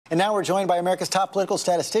And now we're joined by America's top political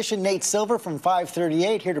statistician, Nate Silver from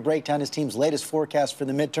 538, here to break down his team's latest forecast for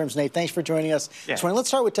the midterms. Nate, thanks for joining us. Yeah. So let's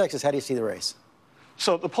start with Texas. How do you see the race?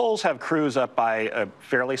 So the polls have Cruz up by a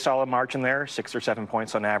fairly solid margin there, 6 or 7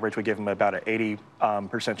 points on average. We give him about an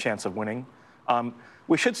 80% chance of winning.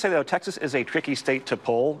 We should say, though, Texas is a tricky state to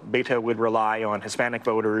poll. Beto would rely on Hispanic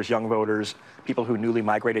voters, young voters, people who newly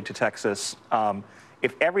migrated to Texas.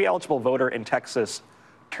 If every eligible voter in Texas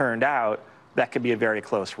turned out, that could be a very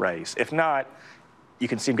close race. If not, you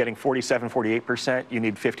can see him getting 47, 48%. You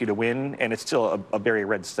need 50 to win, and it's still a very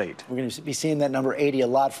red state. We're going to be seeing that number 80 a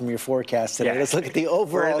lot from your forecast today. Yeah. Let's look at the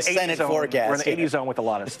overall Senate forecast. We're in the 80 zone with a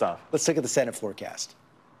lot of stuff. Let's look at the Senate forecast.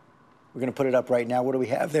 We're going to put it up right now. What do we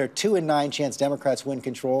have there? 2 in 9 chance Democrats win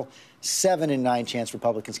control, 7 in 9 chance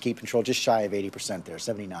Republicans keep control, just shy of 80% there,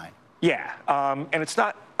 79. Yeah, and it's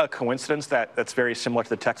not a coincidence that that's very similar to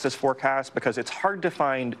the Texas forecast, because it's hard to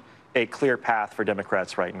find a clear path for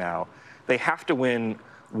Democrats right now. They have to win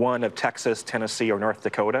one of Texas, Tennessee, or North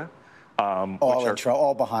Dakota.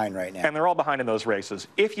 All behind right now. And they're all behind in those races.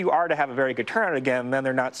 If you are to have a very good turnout again, then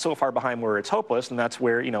they're not so far behind where it's hopeless, and that's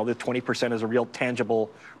where, the 20% is a real tangible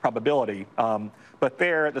probability. But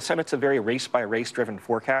there, the Senate's a very race-by-race driven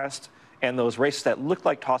forecast, and those races that looked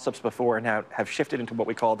like toss-ups before and have shifted into what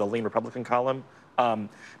we call the lean Republican column,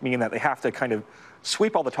 meaning that they have to kind of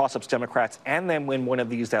sweep all the toss-ups Democrats and then win one of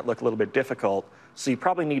these that look a little bit difficult. So you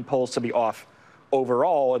probably need polls to be off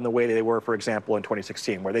overall in the way they were, for example, in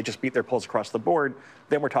 2016, where they just beat their polls across the board.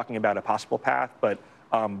 Then we're talking about a possible path. But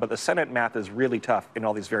the Senate math is really tough in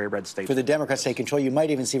all these very red states. For the Democrats to take control, you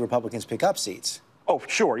might even see Republicans pick up seats. Oh,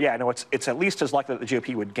 sure. Yeah, no, it's at least as likely that the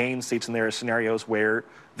GOP would gain seats, and there are scenarios where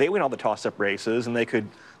they win all the toss-up races, and they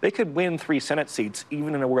could win 3 Senate seats,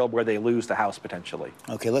 even in a world where they lose the House potentially.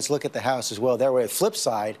 Okay, let's look at the House as well. There we're at the flip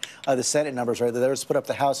side of the Senate numbers right there. Let's put up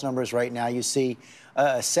the House numbers right now. You see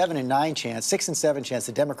a 7 in 9 chance, 6 in 7 chance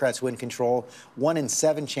the Democrats win control, 1 in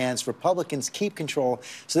 7 chance Republicans keep control.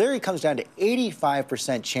 So there it comes down to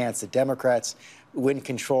 85% chance the Democrats win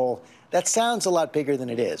control. That sounds a lot bigger than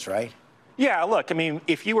it is, right? Yeah, look, I mean,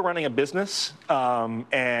 if you were running a business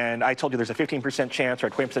and I told you there's a 15% chance or a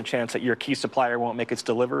 20% chance that your key supplier won't make its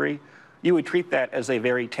delivery, you would treat that as a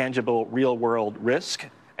very tangible, real-world risk,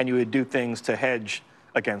 and you would do things to hedge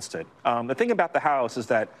against it. The thing about the House is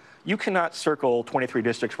that you cannot circle 23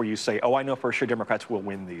 districts where you say, oh, I know for sure Democrats will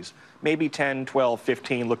win these. Maybe 10, 12,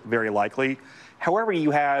 15 look very likely. However, you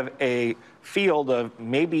have a field of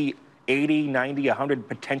maybe 80, 90, 100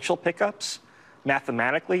 potential pickups.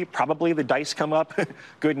 Mathematically, probably the dice come up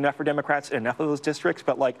good enough for Democrats in enough of those districts,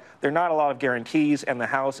 but there are not a lot of guarantees, and the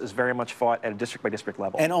House is very much fought at a district-by-district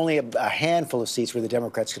level. And only a handful of seats where the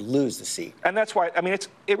Democrats could lose the seat. And that's why, I mean,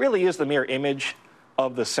 it really is the mirror image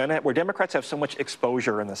of the Senate, where Democrats have so much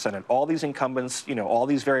exposure in the Senate. All these incumbents, all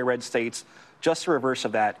these very red states, just the reverse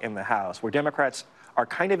of that in the House, where Democrats are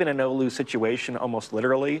kind of in a no-lose situation, almost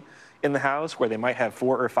literally, in the House, where they might have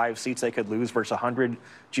 4 or 5 seats they could lose versus 100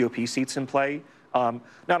 GOP seats in play. Not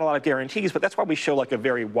a lot of guarantees, but that's why we show a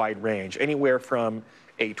very wide range, anywhere from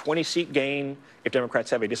a 20-seat gain if Democrats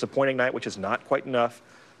have a disappointing night, which is not quite enough,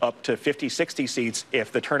 up to 50, 60 seats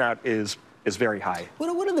if the turnout is very high.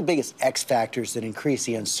 What are the biggest X factors that increase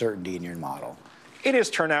the uncertainty in your model? It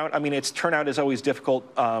is turnout. I mean, turnout is always difficult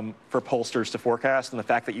for pollsters to forecast, and the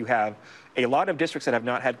fact that you have a lot of districts that have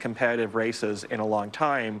not had competitive races in a long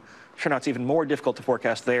time, turnout's even more difficult to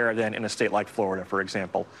forecast there than in a state like Florida, for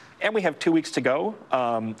example. And we have 2 weeks to go.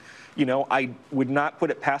 I would not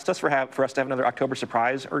put it past us for us to have another October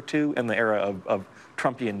surprise or two in the era of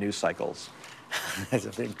Trumpian news cycles. That's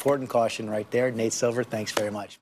an important caution right there. Nate Silver, thanks very much.